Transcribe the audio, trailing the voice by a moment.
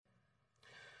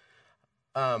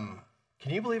Can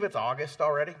you believe it's August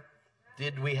already?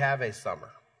 Did we have a summer?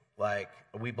 Like,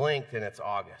 we blinked and it's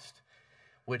August,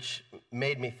 which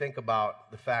made me think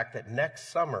about the fact that next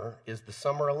summer is the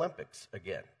Summer Olympics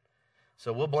again.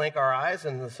 So we'll blink our eyes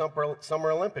and the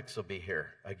Summer Olympics will be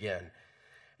here again.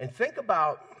 And think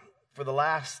about, for the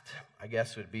last, I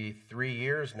guess it would be 3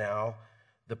 years now,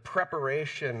 the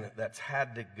preparation that's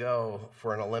had to go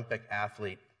for an Olympic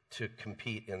athlete to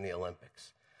compete in the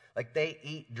Olympics. Like, they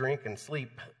eat, drink, and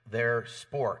sleep their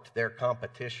sport, their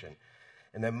competition.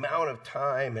 And the amount of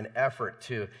time and effort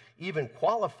to even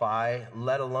qualify,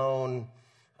 let alone,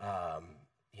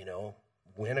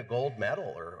 win a gold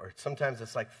medal. Or sometimes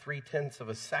it's like 0.3 of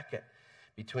a second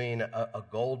between a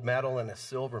gold medal and a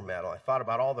silver medal. I thought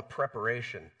about all the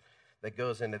preparation that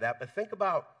goes into that. But think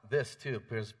about this, too,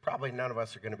 because probably none of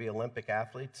us are going to be Olympic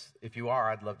athletes. If you are,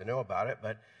 I'd love to know about it.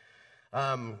 But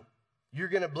you're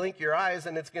going to blink your eyes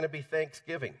and it's going to be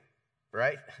Thanksgiving,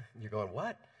 right? You're going,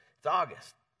 what? It's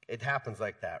August. It happens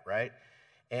like that, right?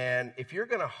 And if you're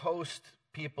going to host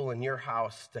people in your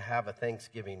house to have a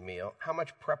Thanksgiving meal, how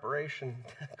much preparation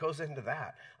goes into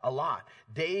that? A lot.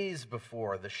 Days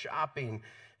before, the shopping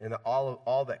and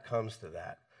all that comes to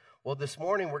that. Well, this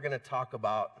morning we're going to talk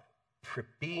about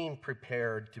being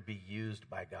prepared to be used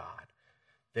by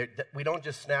God. We don't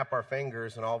just snap our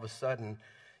fingers and all of a sudden,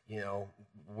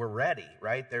 we're ready,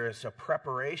 right? There is a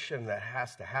preparation that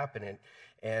has to happen.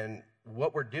 And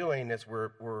what we're doing is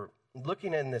we're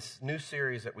looking in this new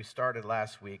series that we started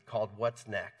last week called What's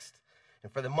Next?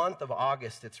 And for the month of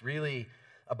August, it's really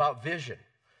about vision.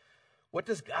 What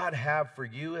does God have for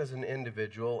you as an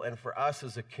individual and for us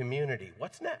as a community?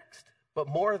 What's next? But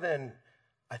more than,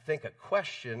 I think, a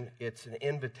question, it's an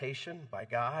invitation by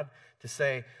God to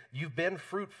say, you've been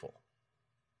fruitful.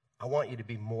 I want you to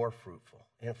be more fruitful.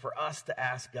 And for us to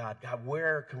ask God,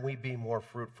 where can we be more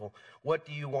fruitful? What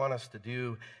do you want us to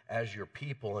do as your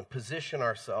people? And position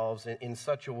ourselves in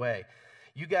such a way.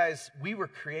 You guys, we were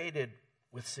created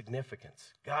with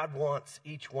significance. God wants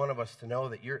each one of us to know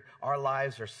that our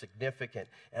lives are significant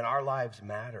and our lives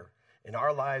matter. And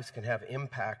our lives can have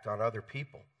impact on other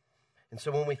people. And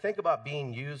so when we think about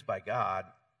being used by God,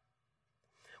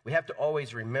 we have to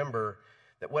always remember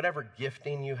that whatever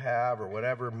gifting you have or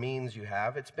whatever means you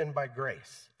have, it's been by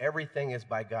grace. Everything is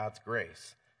by God's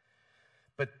grace.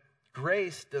 But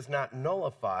grace does not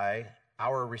nullify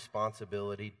our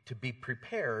responsibility to be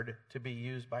prepared to be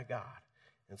used by God.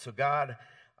 And so God,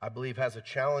 I believe, has a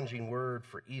challenging word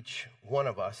for each one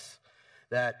of us,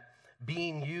 that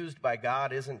being used by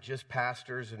God isn't just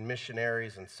pastors and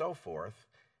missionaries and so forth.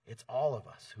 It's all of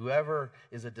us. Whoever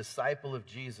is a disciple of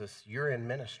Jesus, you're in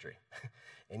ministry.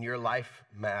 And your life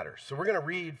matters. So we're going to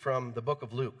read from the book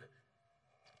of Luke,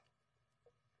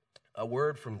 a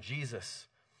word from Jesus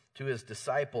to his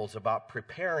disciples about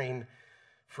preparing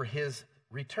for his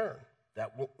return.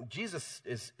 That Jesus,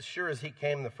 is sure as he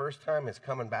came the first time, is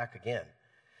coming back again.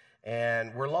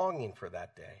 And we're longing for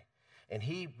that day. And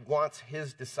he wants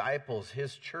his disciples,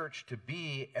 his church, to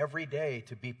be every day,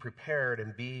 to be prepared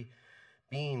and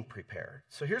being prepared.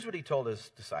 So here's what he told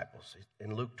his disciples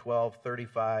in Luke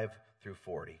 12:35 through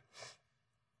 40.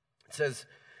 It says,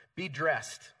 be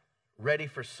dressed, ready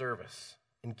for service,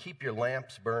 and keep your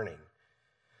lamps burning,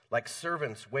 like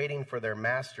servants waiting for their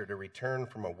master to return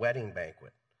from a wedding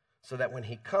banquet, so that when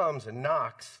he comes and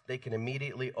knocks, they can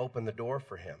immediately open the door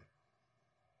for him.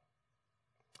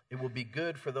 It will be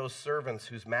good for those servants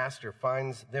whose master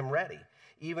finds them ready,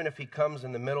 even if he comes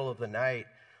in the middle of the night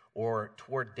or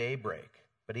toward daybreak.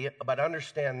 But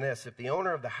understand this, if the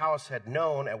owner of the house had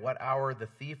known at what hour the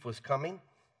thief was coming,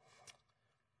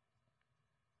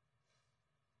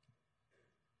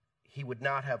 he would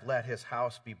not have let his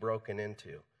house be broken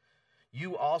into.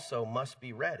 You also must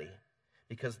be ready,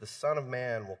 because the Son of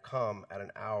Man will come at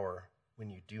an hour when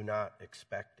you do not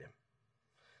expect him.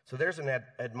 So there's an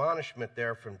admonishment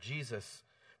there from Jesus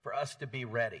for us to be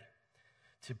ready,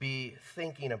 to be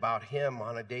thinking about him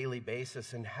on a daily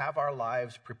basis and have our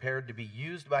lives prepared to be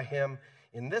used by him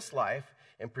in this life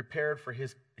and prepared for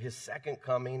his second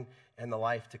coming and the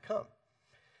life to come.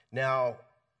 Now,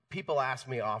 people ask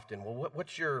me often, well,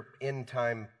 what's your end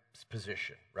times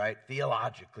position, right?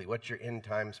 Theologically, what's your end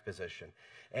times position?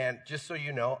 And just so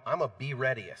you know, I'm a be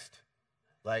readiest.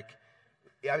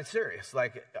 I'm serious.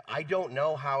 I don't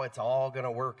know how it's all going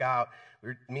to work out.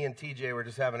 Me and TJ were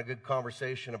just having a good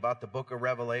conversation about the book of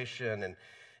Revelation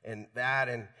and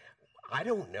I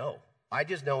don't know. I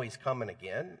just know he's coming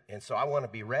again, and so I want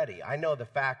to be ready. I know the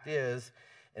fact is,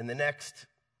 in the next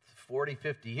 40,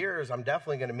 50 years, I'm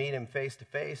definitely going to meet him face to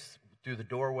face through the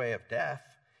doorway of death.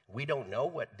 We don't know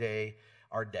what day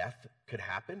our death could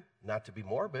happen, not to be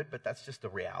morbid, but that's just a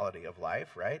reality of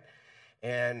life, right?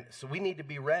 And so we need to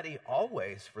be ready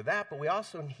always for that, but we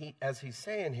also, as he's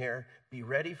saying here, be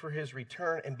ready for his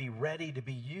return and be ready to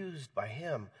be used by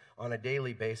him on a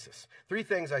daily basis. 3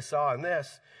 things I saw in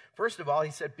this. First of all, he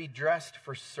said, be dressed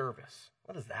for service.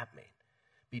 What does that mean?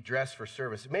 Be dressed for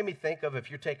service. It made me think of,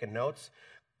 if you're taking notes,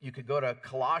 you could go to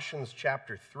Colossians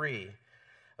chapter 3,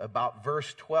 about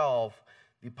verse 12.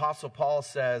 The Apostle Paul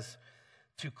says,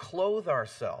 to clothe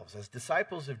ourselves as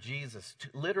disciples of Jesus, to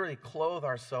literally clothe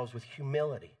ourselves with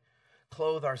humility,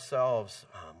 clothe ourselves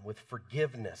with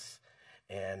forgiveness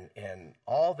and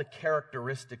all the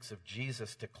characteristics of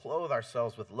Jesus, to clothe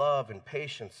ourselves with love and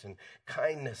patience and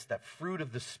kindness, that fruit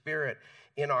of the Spirit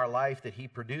in our life that he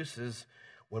produces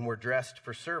when we're dressed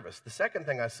for service. The second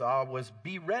thing I saw was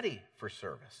be ready for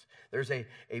service. There's a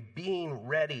being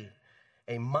ready,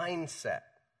 a mindset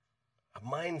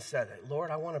that,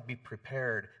 Lord, I want to be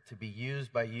prepared to be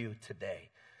used by you today.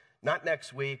 Not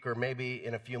next week or maybe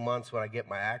in a few months when I get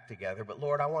my act together, but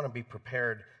Lord, I want to be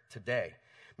prepared today.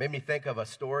 Made me think of a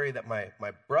story that my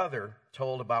brother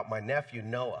told about my nephew,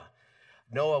 Noah.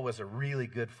 Noah was a really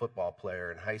good football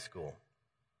player in high school.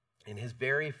 In his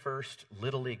very first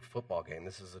Little League football game,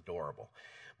 this is adorable,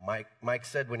 Mike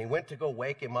said when he went to go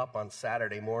wake him up on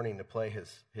Saturday morning to play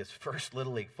his first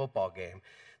Little League football game,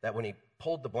 that when he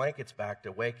pulled the blankets back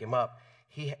to wake him up,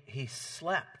 he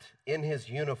slept in his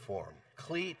uniform,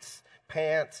 cleats,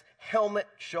 pants, helmet,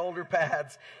 shoulder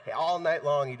pads, all night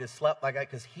long. He just slept like that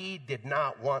because he did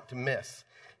not want to miss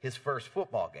his first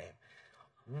football game.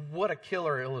 What a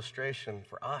killer illustration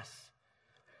for us.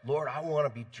 Lord, I want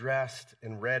to be dressed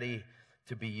and ready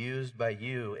to be used by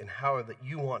you and how that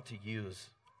you want to use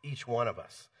each one of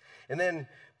us. And then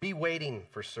be waiting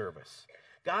for service.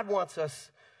 God wants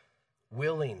us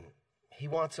willing. He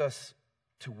wants us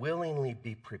to willingly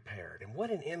be prepared. And what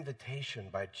an invitation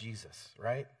by Jesus,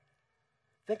 right?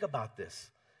 Think about this.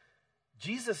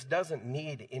 Jesus doesn't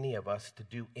need any of us to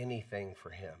do anything for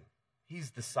him.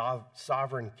 He's the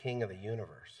sovereign king of the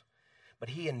universe. But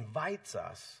he invites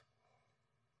us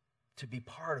to be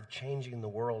part of changing the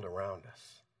world around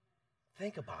us.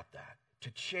 Think about that.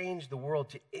 To change the world,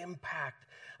 to impact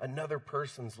another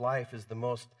person's life is the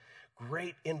most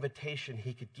great invitation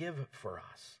he could give for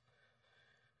us.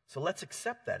 So let's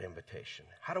accept that invitation.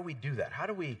 How do we do that? How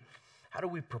do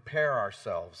we prepare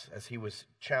ourselves as he was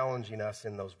challenging us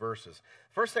in those verses?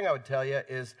 First thing I would tell you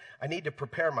is I need to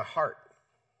prepare my heart.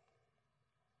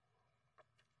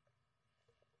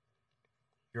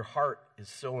 Your heart is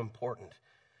so important,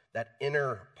 that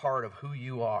inner part of who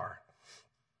you are.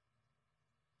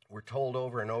 We're told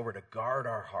over and over to guard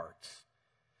our hearts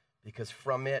because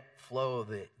from it flow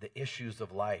the issues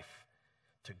of life,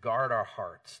 to guard our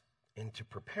hearts and to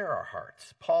prepare our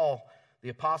hearts. Paul, the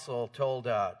apostle, told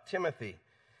Timothy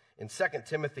in 2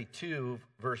 Timothy 2,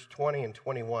 verse 20 and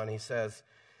 21, he says,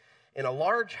 in a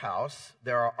large house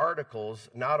there are articles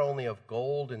not only of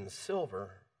gold and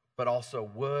silver, but also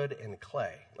wood and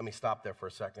clay. Let me stop there for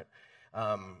a second.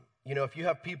 If you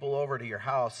have people over to your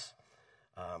house,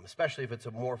 especially if it's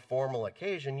a more formal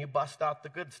occasion, you bust out the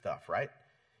good stuff, right?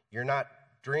 You're not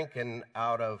drinking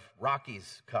out of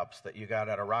Rockies cups that you got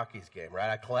at a Rockies game,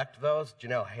 right? I collect those.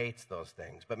 Janelle hates those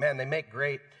things. But man, they make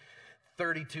great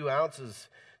 32 ounces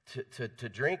to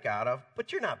drink out of,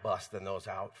 but you're not busting those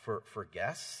out for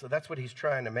guests. So that's what he's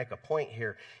trying to make a point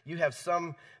here. You have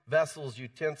some vessels,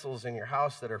 utensils in your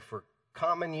house that are for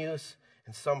common use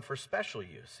and some for special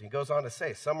use. He goes on to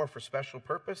say, some are for special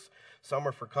purpose, some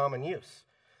are for common use.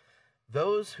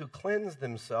 Those who cleanse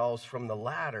themselves from the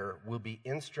latter will be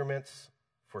instruments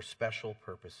for special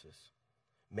purposes,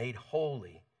 made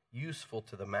holy, useful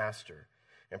to the master,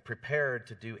 and prepared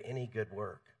to do any good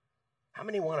work. How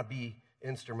many want to be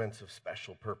instruments of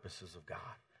special purposes of God?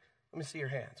 Let me see your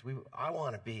hands. I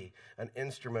want to be an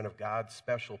instrument of God's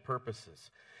special purposes.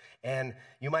 And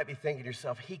you might be thinking to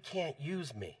yourself, he can't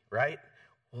use me, right?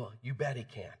 Well, you bet he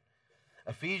can.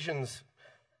 Ephesians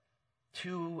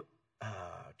 2,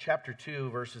 chapter 2,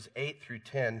 verses 8 through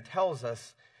 10 tells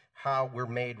us how we're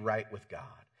made right with God.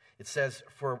 It says,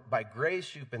 for by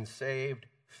grace you've been saved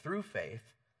through faith.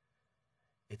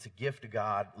 It's a gift of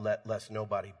God, lest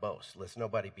nobody boast, lest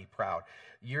nobody be proud.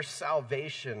 Your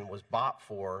salvation was bought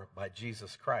for by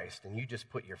Jesus Christ, and you just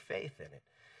put your faith in it.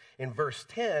 In verse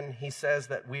 10, he says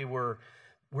that we're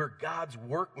God's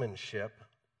workmanship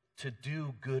to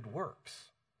do good works.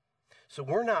 So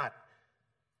we're not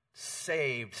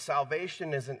saved.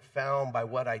 Salvation isn't found by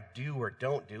what I do or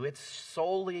don't do. It's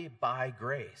solely by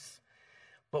grace.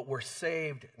 But we're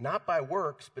saved not by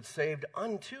works, but saved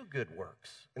unto good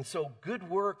works. And so good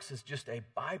works is just a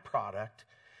byproduct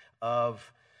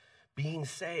of being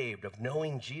saved, of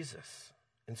knowing Jesus.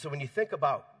 And so when you think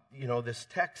about, this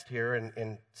text here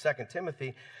in 2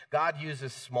 Timothy, God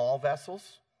uses small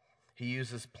vessels. He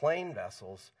uses plain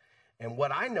vessels. And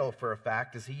what I know for a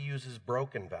fact is he uses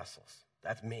broken vessels.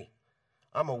 That's me.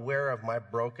 I'm aware of my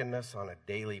brokenness on a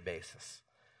daily basis.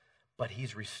 But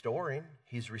he's restoring.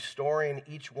 He's restoring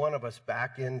each one of us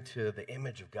back into the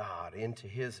image of God, into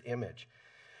his image.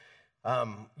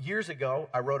 Years ago,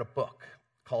 I wrote a book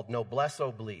called Noblesse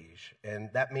Oblige, and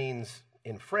that means,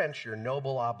 in French, your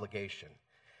noble obligation.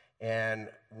 And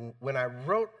when I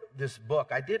wrote this book,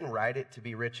 I didn't write it to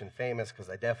be rich and famous, because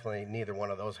neither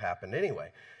one of those happened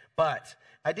anyway. But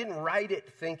I didn't write it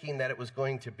thinking that it was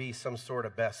going to be some sort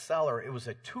of bestseller. It was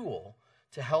a tool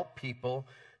to help people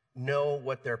know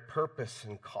what their purpose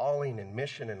and calling and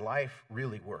mission in life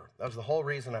really were. That was the whole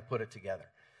reason I put it together.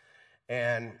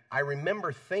 And I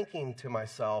remember thinking to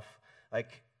myself,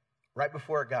 like, right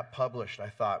before it got published, I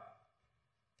thought,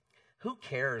 who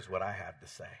cares what I have to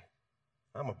say?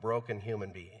 I'm a broken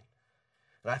human being.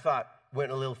 And I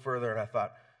went a little further, and I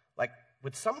thought, like,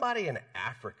 would somebody in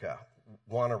Africa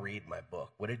want to read my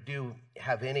book? Would it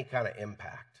have any kind of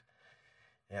impact?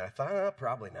 And I thought,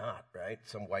 probably not, right?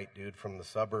 Some white dude from the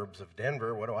suburbs of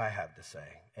Denver, what do I have to say?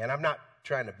 And I'm not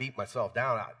trying to beat myself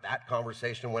down. That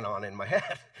conversation went on in my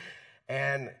head.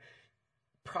 And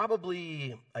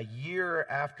probably a year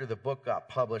after the book got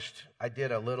published, I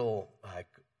did a little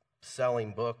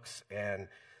selling books, and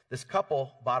this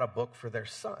couple bought a book for their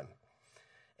son.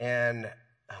 And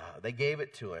they gave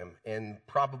it to him, and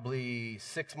probably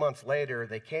 6 months later,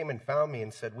 they came and found me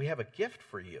and said, we have a gift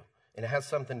for you, and it has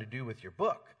something to do with your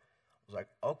book. I was like,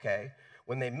 okay.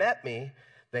 When they met me,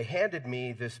 they handed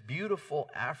me this beautiful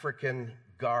African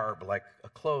garb, like a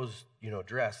clothes,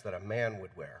 dress that a man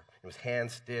would wear. It was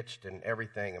hand-stitched and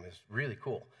everything. It was really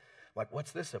cool. I'm like,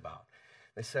 what's this about?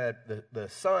 They said the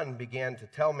son began to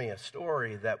tell me a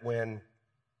story that when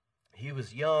he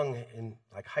was young, in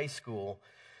like high school,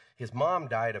 his mom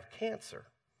died of cancer,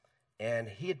 and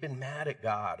he had been mad at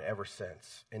God ever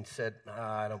since and said,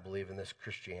 I don't believe in this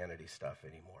Christianity stuff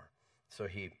anymore. So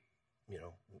he,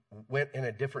 went in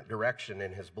a different direction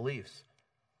in his beliefs.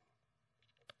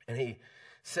 And he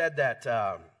said that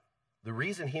the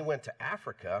reason he went to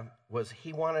Africa was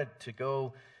he wanted to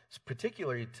go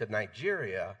particularly to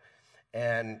Nigeria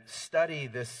and study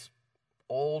this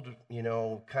old,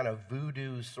 kind of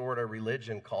voodoo sort of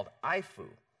religion called Ifu.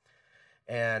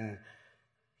 And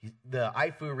the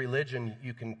Ifu religion,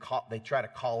 they try to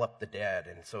call up the dead.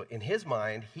 And so in his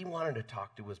mind, he wanted to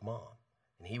talk to his mom.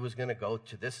 And he was going to go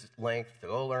to this length to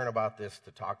go learn about this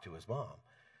to talk to his mom.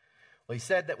 Well, he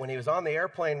said that when he was on the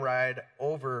airplane ride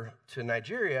over to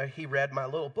Nigeria, he read my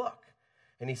little book.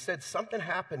 And he said something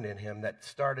happened in him that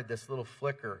started this little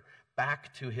flicker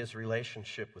back to his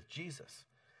relationship with Jesus.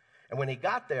 And when he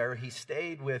got there, he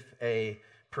stayed with a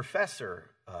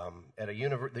professor at the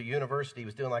university. He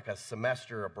was doing like a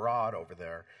semester abroad over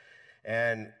there.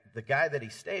 And the guy that he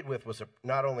stayed with was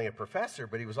not only a professor,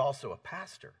 but he was also a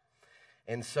pastor.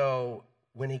 And so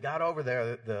when he got over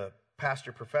there, the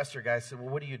pastor-professor guy said, well,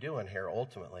 what are you doing here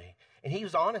ultimately? And he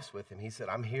was honest with him. He said,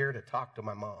 I'm here to talk to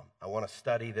my mom. I want to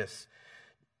study this,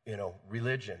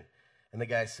 religion. And the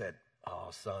guy said, oh,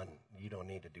 son, you don't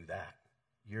need to do that.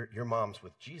 Your mom's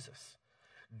with Jesus.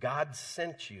 God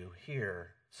sent you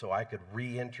here so I could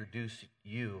reintroduce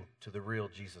you to the real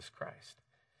Jesus Christ.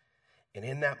 And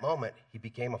in that moment, he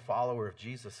became a follower of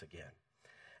Jesus again.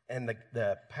 And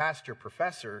the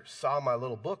pastor-professor saw my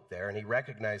little book there, and he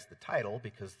recognized the title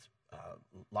because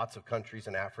lots of countries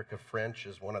in Africa, French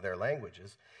is one of their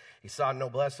languages. He saw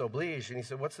Noblesse Oblige, and he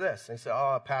said, what's this? And he said,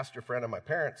 oh, a pastor friend of my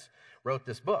parents wrote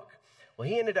this book. Well,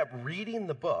 he ended up reading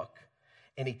the book,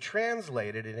 and he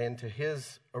translated it into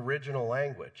his original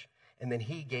language. And then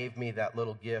he gave me that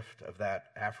little gift of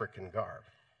that African garb.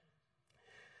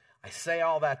 I say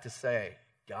all that to say,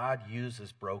 God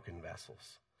uses broken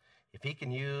vessels. If he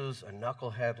can use a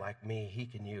knucklehead like me, he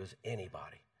can use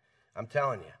anybody. I'm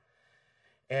telling you.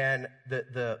 And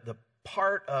the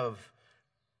part of,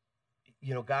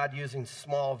 God using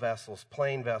small vessels,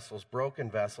 plain vessels,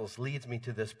 broken vessels leads me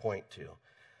to this point too.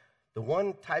 The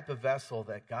one type of vessel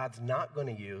that God's not going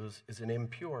to use is an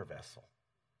impure vessel.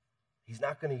 He's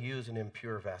not going to use an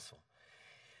impure vessel.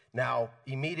 Now,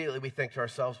 immediately we think to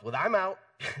ourselves, well, I'm out,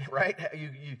 right?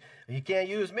 You can't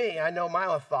use me. I know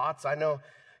my thoughts. I know.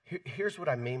 Here's what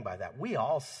I mean by that. We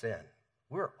all sin.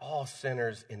 We're all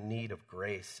sinners in need of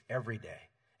grace every day.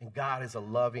 And God is a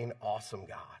loving, awesome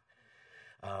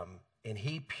God. And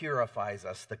he purifies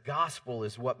us. The gospel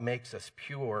is what makes us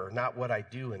pure, not what I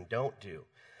do and don't do.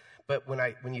 But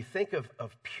when you think of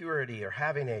purity or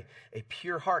having a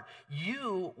pure heart,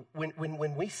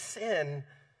 when we sin,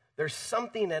 there's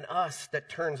something in us that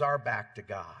turns our back to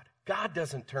God. God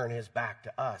doesn't turn his back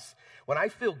to us. When I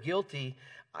feel guilty,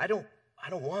 I don't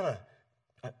want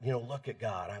to look at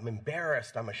God. I'm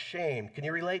embarrassed. I'm ashamed. Can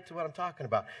you relate to what I'm talking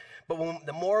about? But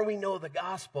the more we know the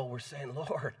gospel, we're saying,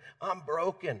 Lord, I'm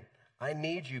broken. I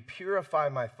need you. Purify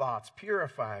my thoughts.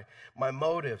 Purify my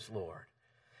motives, Lord.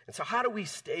 And so how do we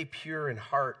stay pure in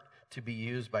heart to be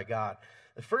used by God?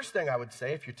 The first thing I would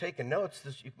say, if you're taking notes,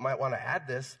 you might want to add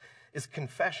this, is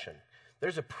confession.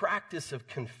 There's a practice of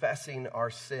confessing our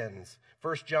sins.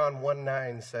 1 John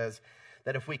 1:9 says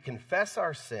that if we confess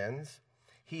our sins,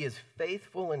 he is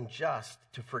faithful and just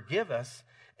to forgive us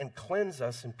and cleanse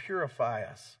us and purify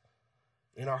us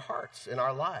in our hearts, in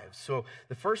our lives. So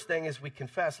the first thing is we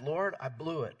confess, Lord, I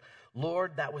blew it.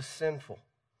 Lord, that was sinful.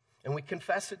 And we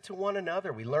confess it to one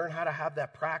another. We learn how to have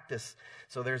that practice.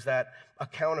 So there's that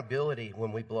accountability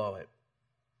when we blow it.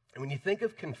 And when you think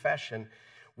of confession,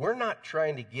 we're not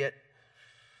trying to get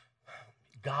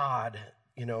God,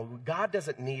 God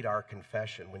doesn't need our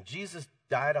confession. When Jesus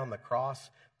died on the cross,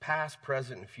 past,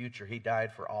 present, and future, he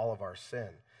died for all of our sin.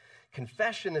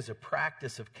 Confession is a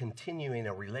practice of continuing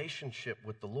a relationship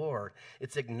with the Lord.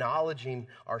 It's acknowledging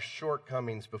our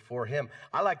shortcomings before him.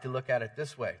 I like to look at it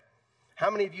this way. How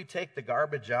many of you take the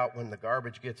garbage out when the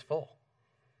garbage gets full?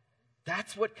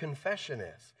 That's what confession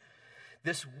is.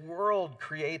 This world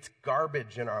creates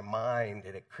garbage in our mind,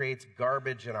 and it creates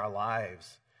garbage in our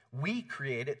lives. We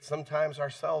create it sometimes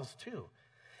ourselves too.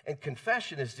 And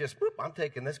confession is just, I'm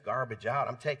taking this garbage out.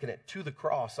 I'm taking it to the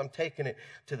cross. I'm taking it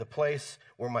to the place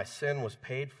where my sin was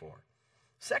paid for.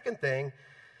 Second thing,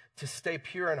 to stay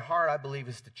pure in heart, I believe,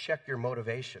 is to check your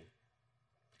motivation.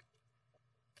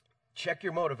 Check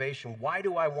your motivation. Why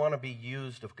do I want to be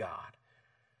used of God?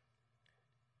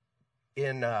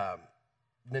 In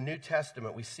the New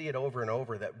Testament, we see it over and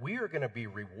over that we are going to be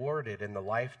rewarded in the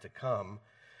life to come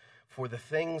for the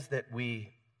things that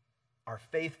our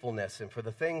faithfulness and for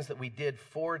the things that we did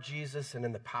for Jesus and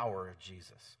in the power of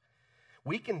Jesus.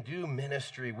 We can do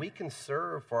ministry. We can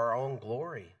serve for our own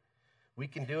glory. We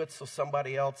can do it so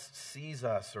somebody else sees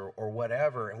us or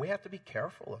whatever. And we have to be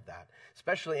careful of that,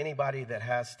 especially anybody that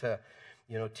has to,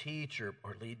 teach or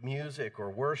lead music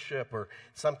or worship or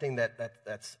something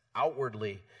that's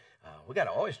outwardly. We got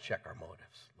to always check our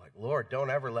motives. Like, Lord, don't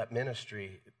ever let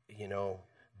ministry,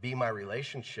 be my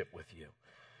relationship with you.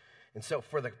 And so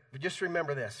just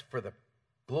remember this, for the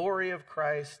glory of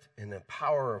Christ and the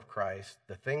power of Christ,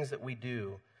 the things that we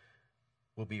do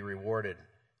will be rewarded,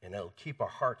 and it'll keep our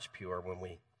hearts pure when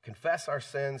we confess our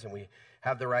sins and we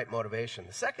have the right motivation.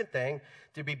 The second thing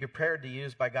to be prepared to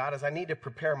use by God is I need to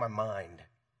prepare my mind.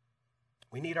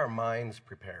 We need our minds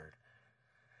prepared.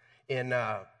 In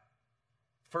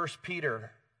 1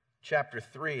 Peter chapter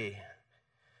 3,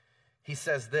 he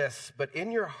says this, but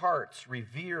in your hearts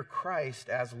revere Christ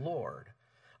as Lord.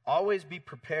 Always be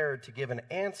prepared to give an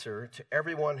answer to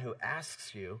everyone who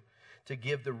asks you to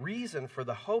give the reason for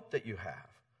the hope that you have.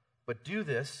 But do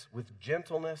this with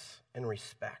gentleness and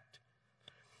respect.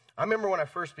 I remember when I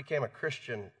first became a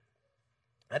Christian,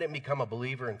 I didn't become a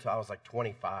believer until I was like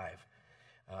 25.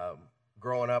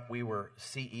 Growing up, we were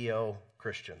CEO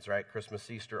Christians, right? Christmas,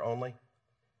 Easter only.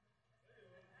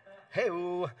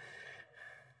 Hey-oo.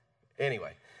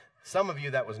 Anyway, some of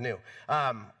you, that was new.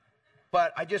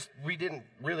 But we didn't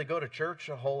really go to church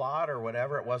a whole lot or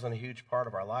whatever. It wasn't a huge part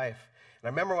of our life. And I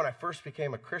remember when I first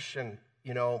became a Christian,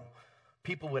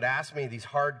 people would ask me these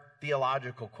hard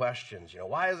theological questions.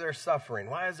 Why is there suffering?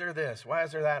 Why is there this? Why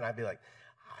is there that? And I'd be like,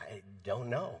 I don't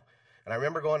know. And I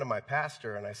remember going to my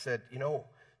pastor and I said,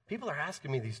 people are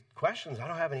asking me these questions I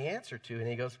don't have any answer to. And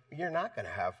he goes, you're not going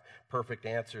to have perfect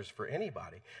answers for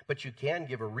anybody, but you can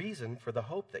give a reason for the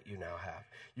hope that you now have.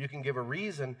 You can give a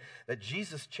reason that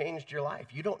Jesus changed your life.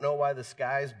 You don't know why the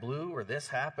sky's blue or this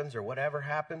happens or whatever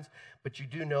happens, but you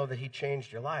do know that he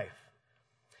changed your life.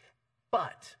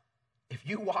 But if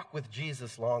you walk with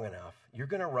Jesus long enough, you're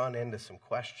going to run into some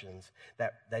questions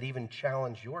that even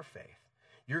challenge your faith.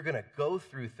 You're going to go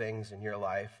through things in your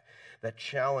life that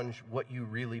challenge what you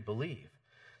really believe.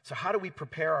 So how do we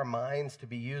prepare our minds to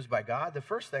be used by God? The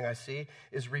first thing I see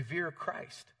is revere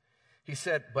Christ. He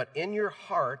said, but in your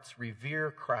hearts,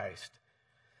 revere Christ.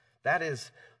 That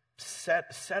is,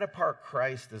 set apart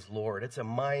Christ as Lord. It's a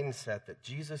mindset that,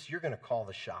 Jesus, you're going to call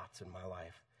the shots in my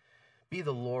life. Be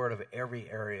the Lord of every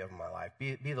area of my life.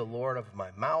 Be the Lord of my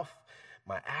mouth,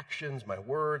 my actions, my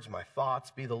words, my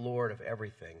thoughts. Be the Lord of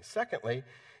everything. Secondly,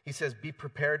 he says, be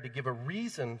prepared to give a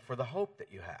reason for the hope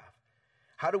that you have.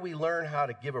 How do we learn how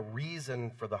to give a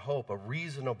reason for the hope, a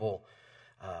reasonable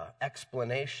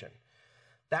explanation.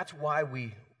 That's why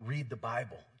we read the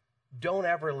Bible. Don't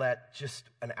ever let just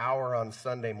an hour on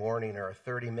Sunday morning or a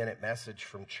 30-minute message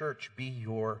from church be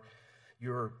your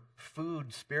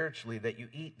food spiritually that you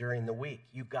eat during the week.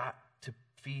 You got to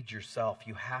feed yourself.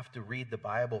 You have to read the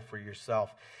Bible for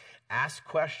yourself. Ask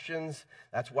questions.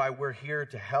 That's why we're here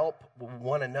to help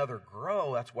one another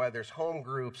grow. That's why there's home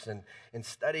groups and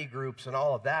study groups and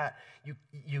all of that.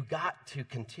 You got to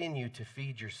continue to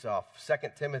feed yourself. 2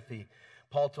 Timothy,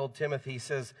 Paul told Timothy, he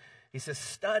says,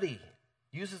 study.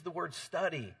 Uses the word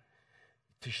study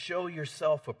to show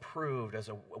yourself approved as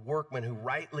a workman who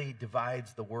rightly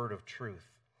divides the word of truth.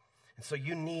 And so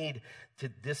you need to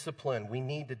discipline. We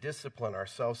need to discipline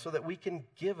ourselves so that we can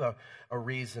give a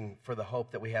reason for the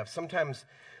hope that we have. Sometimes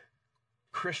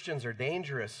Christians are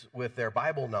dangerous with their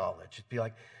Bible knowledge. It'd be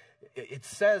like, it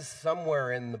says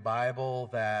somewhere in the Bible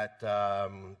that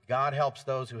God helps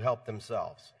those who help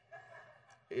themselves.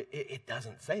 It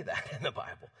doesn't say that in the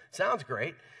Bible. Sounds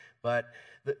great, but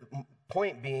the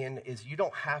point being is you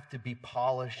don't have to be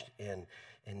polished and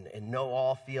know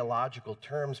all theological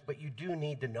terms, but you do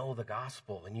need to know the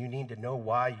gospel, and you need to know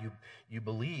why you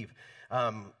believe.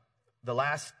 The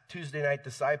last Tuesday Night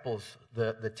Disciples,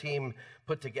 the team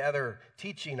put together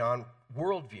teaching on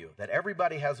worldview, that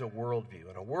everybody has a worldview,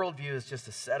 and a worldview is just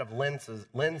a set of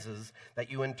lenses that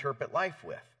you interpret life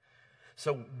with.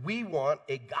 So we want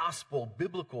a gospel,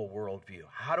 biblical worldview.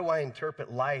 How do I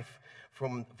interpret life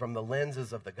from the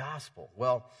lenses of the gospel?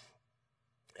 Well,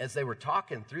 as they were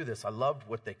talking through this, I loved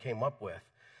what they came up with,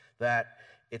 that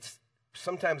it's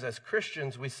sometimes as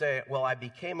Christians we say, well, I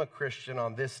became a Christian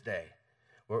on this day,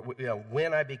 or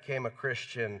when I became a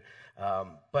Christian.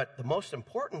 But the most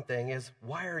important thing is,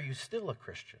 why are you still a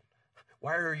Christian?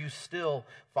 Why are you still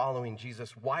following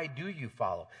Jesus? Why do you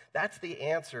follow? That's the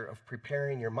answer of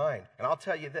preparing your mind. And I'll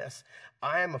tell you this,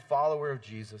 I am a follower of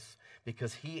Jesus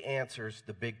because he answers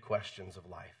the big questions of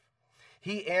life.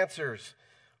 He answers,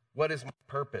 what is my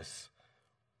purpose?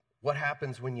 What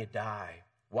happens when you die?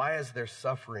 Why is there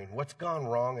suffering? What's gone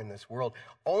wrong in this world?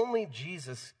 Only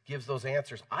Jesus gives those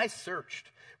answers. I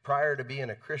searched prior to being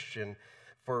a Christian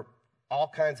for all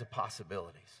kinds of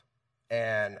possibilities.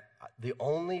 And the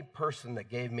only person that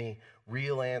gave me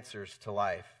real answers to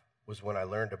life was when I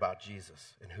learned about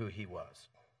Jesus and who he was.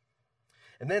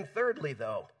 And then thirdly,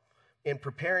 though, in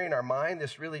preparing our mind,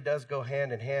 this really does go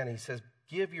hand in hand. He says,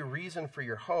 give your reason for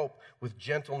your hope with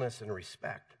gentleness and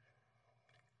respect.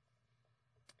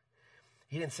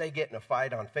 He didn't say get in a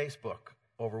fight on Facebook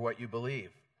over what you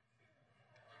believe.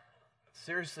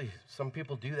 Seriously, some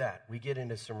people do that. We get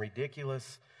into some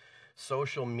ridiculous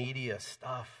social media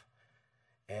stuff.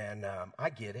 And I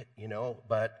get it,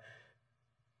 but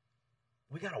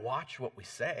we got to watch what we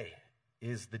say.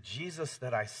 Is the Jesus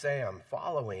that I say I'm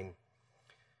following,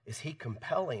 is he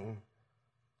compelling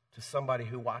to somebody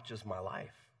who watches my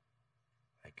life?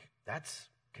 Like, that's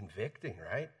convicting,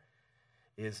 right?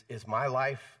 Is my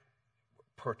life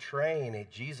portraying a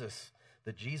Jesus,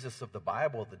 the Jesus of the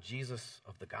Bible, the Jesus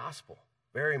of the gospel?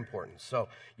 Very important. So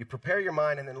you prepare your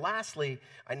mind. And then lastly,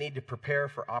 I need to prepare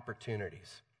for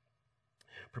opportunities.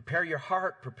 Prepare your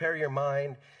heart, prepare your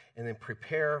mind, and then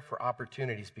prepare for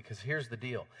opportunities, because here's the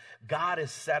deal. God has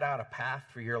set out a path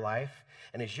for your life,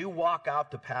 and as you walk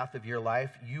out the path of your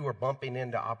life, you are bumping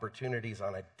into opportunities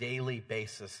on a daily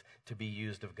basis to be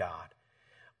used of God.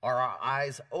 Are our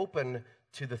eyes open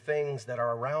to the things that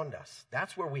are around us?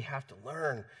 That's where we have to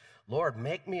learn. Lord,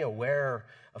 make me aware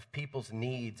of people's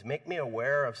needs. Make me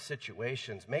aware of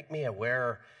situations. Make me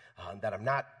aware that I'm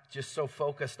not just so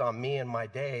focused on me and my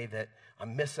day that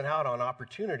I'm missing out on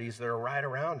opportunities that are right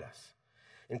around us.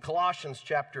 In Colossians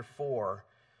chapter 4,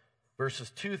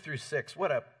 verses 2 through 6,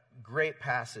 what a great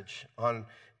passage on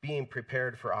being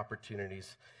prepared for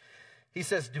opportunities. He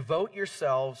says, devote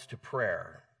yourselves to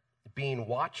prayer, being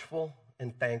watchful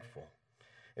and thankful.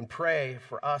 And pray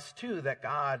for us too that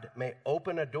God may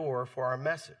open a door for our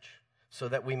message so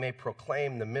that we may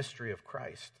proclaim the mystery of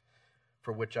Christ,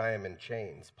 for which I am in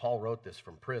chains. Paul wrote this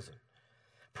from prison.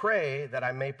 Pray that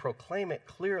I may proclaim it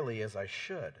clearly as I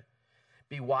should.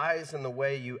 Be wise in the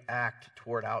way you act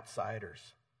toward outsiders,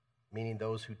 meaning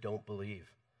those who don't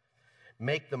believe.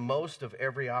 Make the most of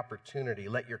every opportunity.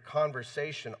 Let your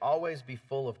conversation always be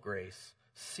full of grace,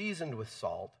 seasoned with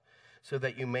salt, so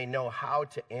that you may know how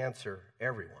to answer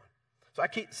everyone. So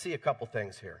I see a couple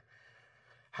things here.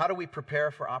 How do we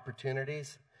prepare for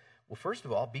opportunities? Well, first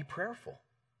of all, be prayerful.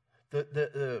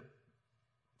 The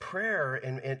prayer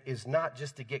is not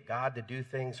just to get God to do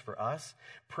things for us.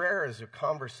 Prayer is a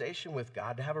conversation with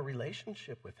God, to have a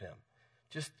relationship with him.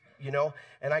 Just,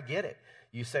 and I get it.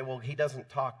 You say, well, he doesn't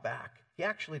talk back. He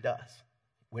actually does.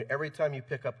 Every time you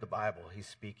pick up the Bible, he's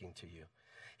speaking to you.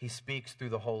 He speaks through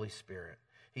the Holy Spirit.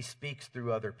 He speaks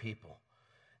through other people.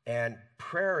 And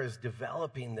prayer is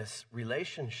developing this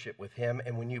relationship with him.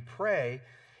 And when you pray,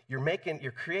 you're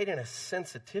creating a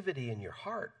sensitivity in your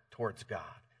heart towards God.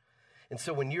 And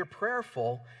so when you're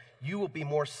prayerful, you will be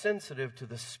more sensitive to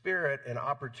the Spirit and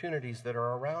opportunities that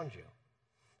are around you.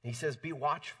 He says, be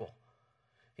watchful.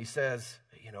 He says,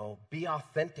 be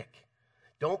authentic.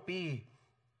 Don't be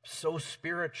so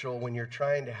spiritual when you're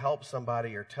trying to help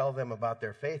somebody or tell them about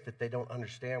their faith that they don't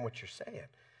understand what you're saying.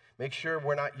 Make sure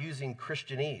we're not using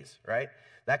Christianese, right?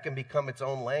 That can become its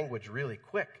own language really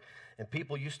quick. And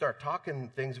people, you start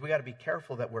talking things, we got to be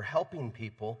careful that we're helping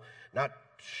people, not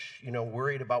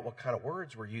worried about what kind of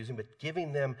words we're using, but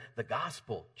giving them the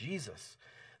gospel, Jesus,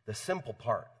 the simple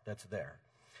part that's there.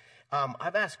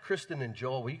 I've asked Kristen and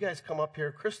Joel, will you guys come up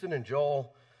here? Kristen and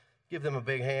Joel, give them a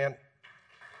big hand.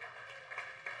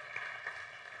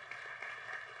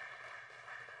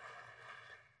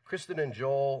 Kristen and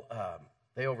Joel,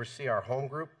 they oversee our home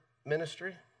group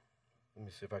ministry. Let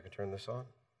me see if I can turn this on.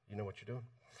 You know what you're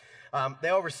doing. They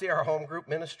oversee our home group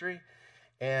ministry,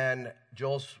 and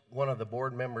Joel's one of the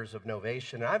board members of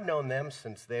Novation. And I've known them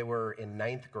since they were in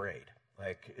 9th grade.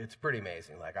 Like, it's pretty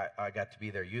amazing. Like, I got to be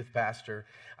their youth pastor.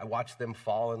 I watched them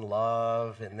fall in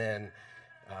love, and then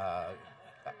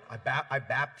I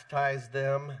baptized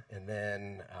them, and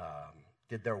then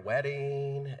did their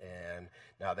wedding, and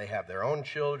now they have their own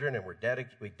children, and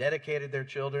we dedicated their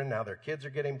children. Now their kids are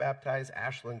getting baptized.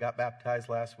 Ashlyn got baptized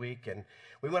last week, and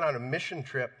we went on a mission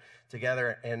trip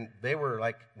together, and they were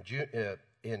like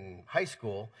in high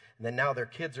school, and then now their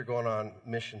kids are going on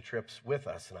mission trips with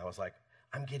us, and I was like,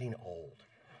 I'm getting old.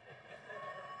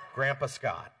 Grandpa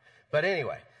Scott. But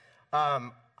anyway,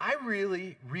 I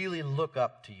really, really look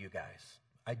up to you guys.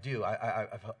 I do.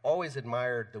 I've always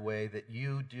admired the way that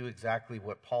you do exactly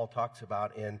what Paul talks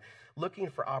about in looking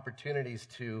for opportunities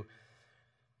to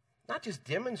not just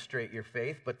demonstrate your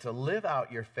faith, but to live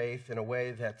out your faith in a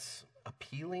way that's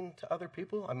appealing to other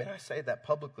people. I mean, I say that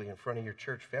publicly in front of your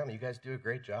church family. You guys do a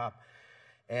great job.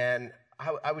 And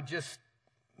I would just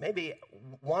maybe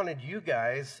wanted you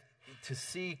guys to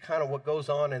see kind of what goes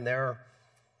on in their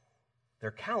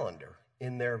calendar,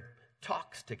 in their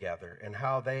talks together, and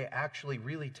how they actually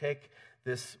really take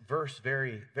this verse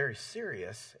very, very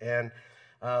serious. And,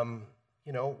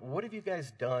 what have you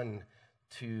guys done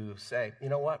to say, you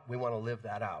know what, we want to live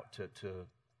that out,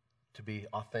 to be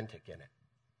authentic in it?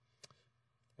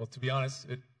 Well, to be honest,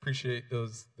 I appreciate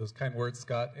those kind words,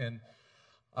 Scott. And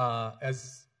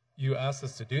as you asked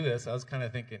us to do this, I was kind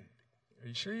of thinking, are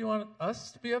you sure you want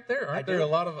us to be up there? Aren't there a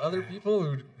lot of other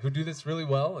people who do this really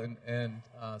well? And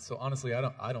so honestly, I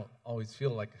don't always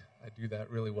feel like I do that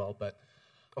really well. But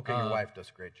okay, your wife does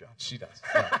a great job. She does.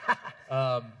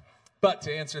 Yeah. But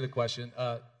to answer the question,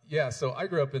 so I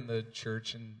grew up in the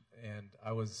church, and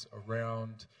I was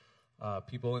around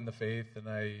people in the faith, and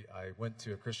I went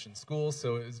to a Christian school,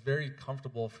 so it was very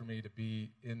comfortable for me to be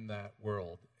in that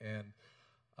world. And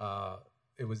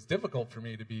it was difficult for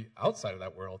me to be outside of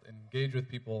that world and engage with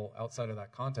people outside of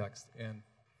that context. And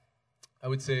I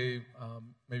would say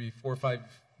maybe 4 or 5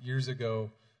 years ago,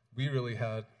 we really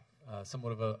had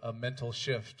somewhat of a mental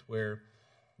shift where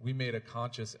we made a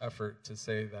conscious effort to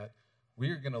say that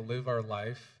we're going to live our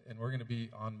life and we're going to be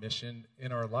on mission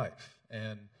in our life.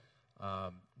 And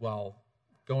while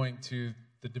going to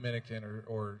the Dominican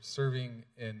or serving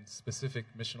in specific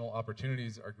missional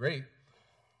opportunities are great,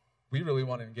 we really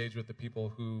want to engage with the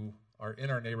people who are in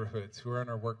our neighborhoods, who are in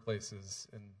our workplaces,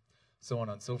 and so on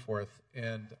and so forth.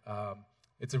 And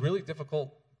it's a really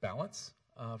difficult balance,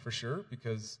 for sure,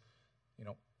 because,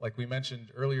 like we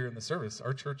mentioned earlier in the service,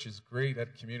 our church is great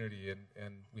at community,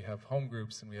 and we have home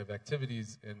groups, and we have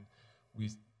activities, and we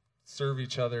serve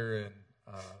each other, and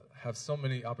have so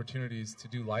many opportunities to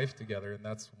do life together, and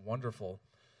that's wonderful.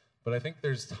 But I think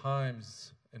there's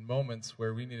times and moments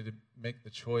where we need to make the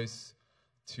choice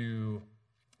to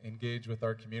engage with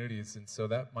our communities. And so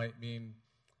that might mean,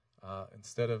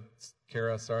 instead of,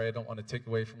 Kara, sorry, I don't want to take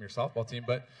away from your softball team,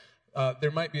 but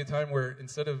there might be a time where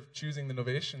instead of choosing the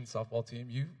Novation softball team,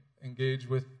 you engage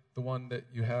with the one that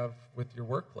you have with your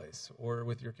workplace or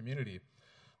with your community.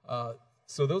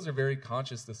 So those are very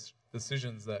conscious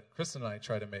decisions that Chris and I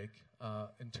try to make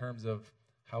in terms of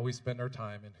how we spend our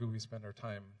time and who we spend our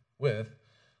time with.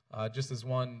 Just as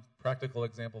one practical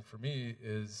example for me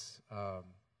is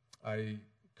I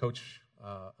coach,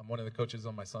 I'm one of the coaches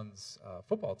on my son's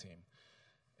football team.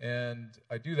 And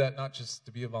I do that not just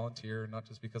to be a volunteer, not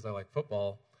just because I like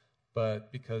football,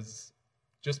 but because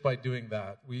just by doing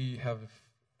that, we have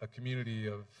a community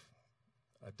of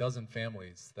a dozen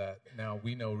families that now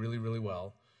we know really, really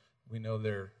well. We know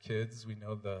their kids. We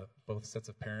know both sets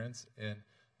of parents. And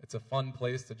it's a fun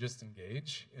place to just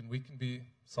engage. And we can be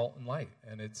salt and light.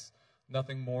 And it's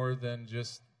nothing more than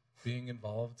just being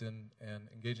involved and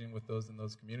engaging with those in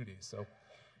those communities. So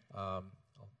I'll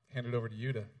hand it over to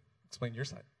you to explain your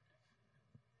side.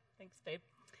 Thanks, babe.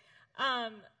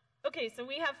 Okay, so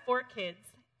we have 4 kids,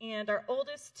 and our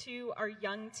oldest 2 are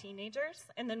young teenagers,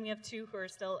 and then we have 2 who are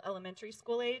still elementary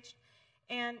school age.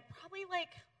 And probably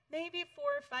maybe 4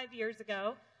 or 5 years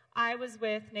ago, I was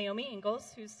with Naomi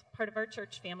Ingalls, who's part of our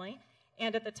church family,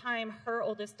 and at the time, her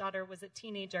oldest daughter was a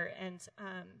teenager, and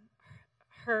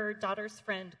her daughter's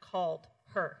friend called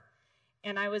her.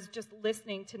 And I was just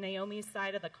listening to Naomi's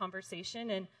side of the conversation,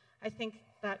 and I think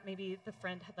that maybe the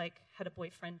friend had a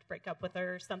boyfriend break up with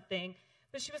her or something.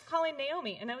 But she was calling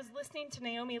Naomi, and I was listening to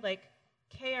Naomi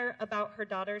care about her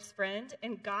daughter's friend,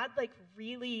 and God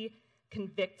really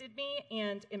convicted me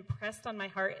and impressed on my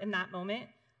heart in that moment,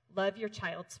 love your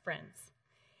child's friends.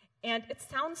 And it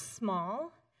sounds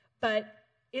small, but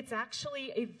it's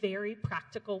actually a very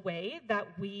practical way that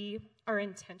we are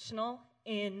intentional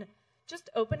in just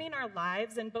opening our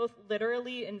lives and both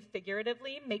literally and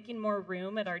figuratively making more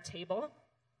room at our table.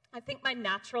 I think my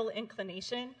natural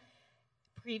inclination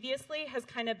previously has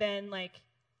kind of been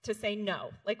to say no.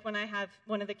 When I have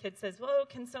one of the kids says, "Whoa,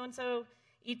 can so-and-so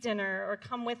eat dinner or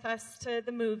come with us to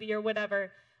the movie or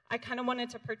whatever," I kind of wanted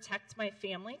to protect my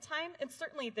family time. And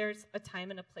certainly there's a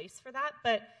time and a place for that,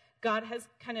 but God has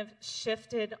kind of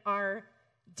shifted our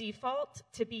default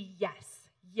to be yes.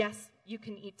 Yes, you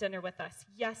can eat dinner with us.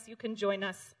 Yes, you can join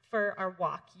us for our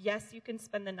walk. Yes, you can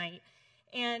spend the night.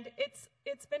 And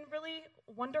it's been really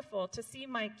wonderful to see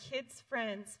my kids'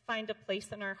 friends find a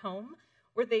place in our home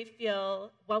where they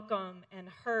feel welcome and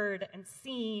heard and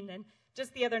seen. And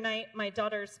just the other night, my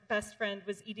daughter's best friend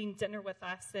was eating dinner with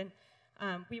us, and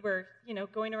we were,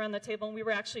 going around the table, and we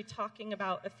were actually talking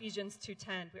about Ephesians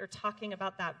 2:10. We were talking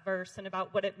about that verse and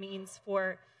about what it means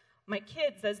for my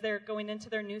kids as they're going into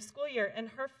their new school year. And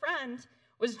her friend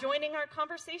was joining our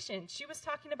conversation. She was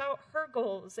talking about her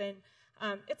goals, and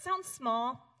it sounds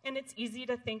small, and it's easy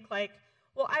to think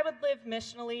well, I would live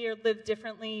missionally or live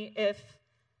differently if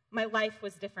my life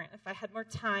was different, if I had more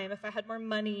time, if I had more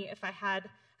money, if I had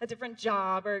a different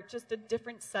job or just a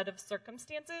different set of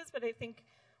circumstances. But I think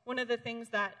one of the things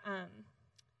that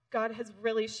God has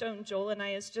really shown Joel and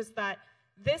I is just that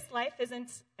this life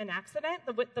isn't an accident.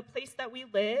 The place that we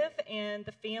live and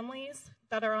the families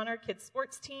that are on our kids'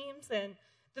 sports teams and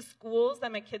the schools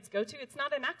that my kids go to, it's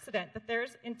not an accident, that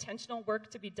there's intentional work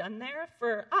to be done there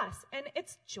for us. And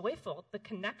it's joyful. The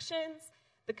connections,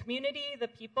 the community, the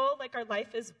people, our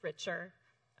life is richer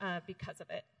because of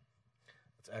it.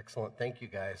 That's excellent. Thank you,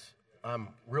 guys.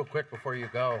 Real quick before you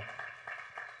go,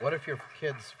 what if your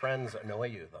kids' friends annoy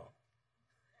you, though?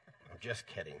 I'm just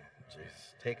kidding.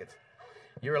 Just take it.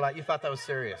 You thought that was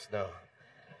serious.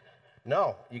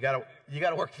 No, you gotta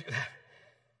work through that.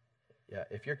 Yeah,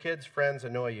 if your kids' friends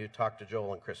annoy you, talk to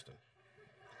Joel and Kristen.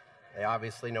 They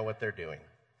obviously know what they're doing.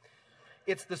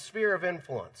 It's the sphere of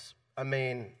influence. I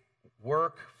mean,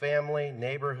 work, family,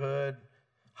 neighborhood,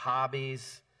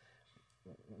 hobbies.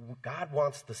 God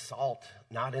wants the salt,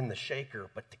 not in the shaker,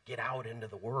 but to get out into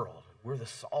the world. We're the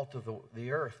salt of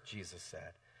the earth, Jesus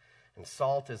said. And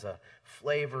salt is a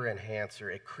flavor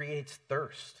enhancer. It creates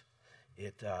thirst.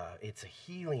 It's a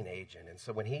healing agent. And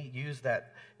so when he used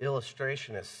that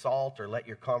illustration as salt, or let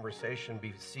your conversation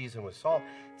be seasoned with salt,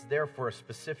 it's there for a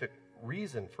specific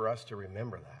reason for us to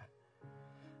remember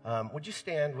that. Would you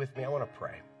stand with me? I want to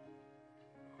pray.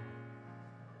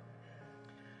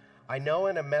 I know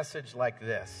in a message like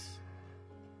this,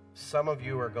 some of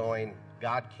you are going,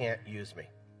 God can't use me.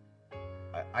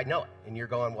 I know it. And you're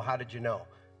going, well, how did you know?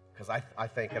 Because I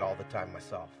think it all the time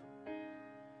myself.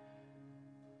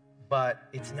 But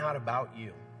it's not about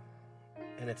you,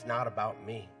 and it's not about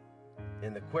me.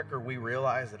 And the quicker we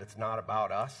realize that it's not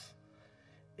about us,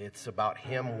 it's about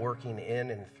him working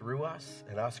in and through us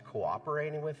and us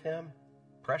cooperating with him,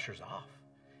 pressure's off.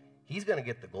 He's going to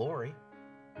get the glory.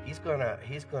 He's going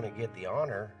to get the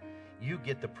honor. You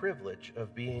get the privilege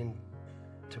of being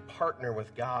to partner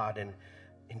with God and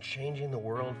in changing the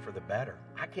world for the better.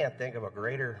 I can't think of a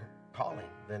greater calling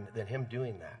than him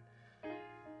doing that.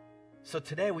 So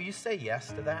today, will you say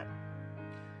yes to that?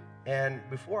 And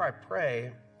before I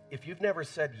pray, if you've never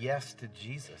said yes to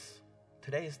Jesus,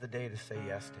 today is the day to say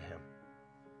yes to him.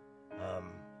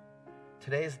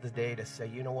 Today is the day to say,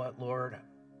 you know what, Lord,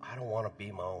 I don't want to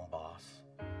be my own boss.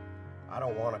 I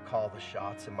don't want to call the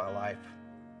shots in my life.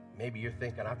 Maybe you're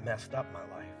thinking, I've messed up my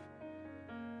life.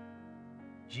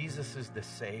 Jesus is the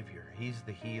Savior. He's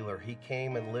the healer. He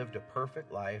came and lived a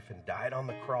perfect life and died on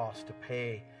the cross to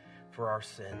pay for our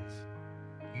sins.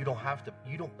 You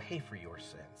don't pay for your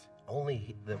sins. Only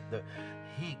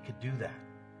he could do that.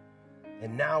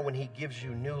 And now when he gives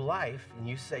you new life and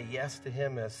you say yes to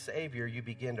him as Savior, you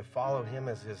begin to follow him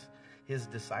as his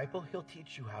disciple, he'll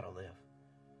teach you how to live.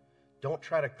 Don't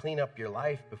try to clean up your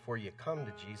life before you come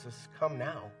to Jesus. Come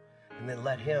now and then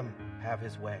let him have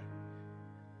his way.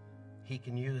 He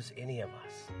can use any of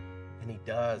us, and he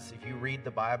does. If you read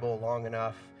the Bible long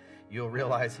enough, you'll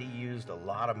realize he used a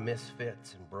lot of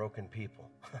misfits and broken people.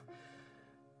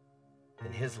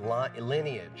 And his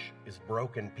lineage is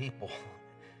broken people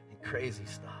and crazy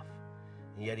stuff.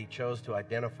 And yet he chose to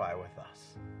identify with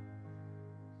us.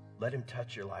 Let him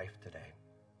touch your life today.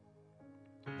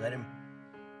 Let him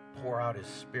pour out his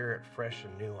Spirit fresh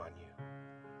and new on you.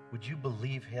 Would you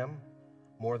believe him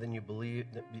more than you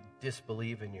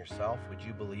disbelieve in yourself? Would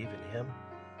you believe in him?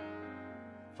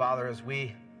 Father, as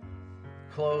we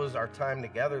close our time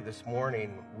together this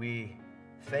morning, we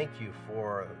thank you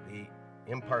for the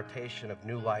impartation of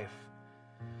new life.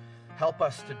 Help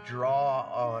us to draw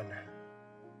on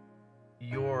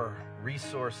your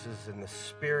resources and the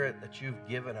Spirit that you've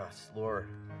given us, Lord.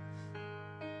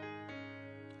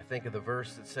 I think of the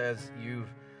verse that says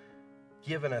you've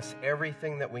given us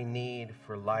everything that we need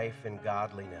for life and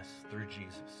godliness through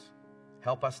Jesus.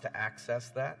 Help us to access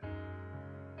that.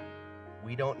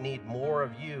 We don't need more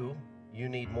of you. You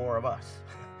need more of us.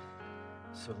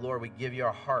 So, Lord, we give you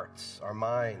our hearts, our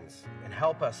minds, and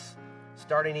help us,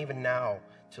 starting even now,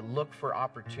 to look for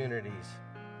opportunities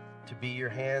to be your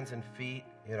hands and feet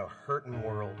in a hurting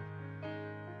world,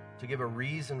 to give a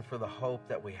reason for the hope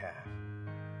that we have.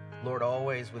 Lord,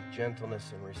 always with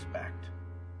gentleness and respect.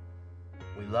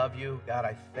 We love you. God,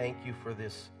 I thank you for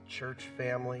this church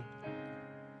family,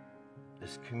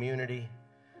 this community.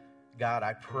 God,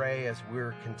 I pray as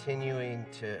we're continuing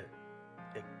to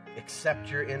accept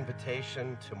your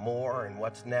invitation to more and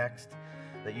what's next,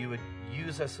 that you would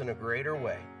use us in a greater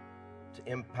way to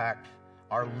impact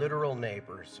our literal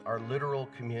neighbors, our literal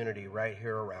community right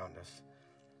here around us.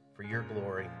 For your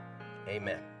glory,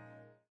 amen.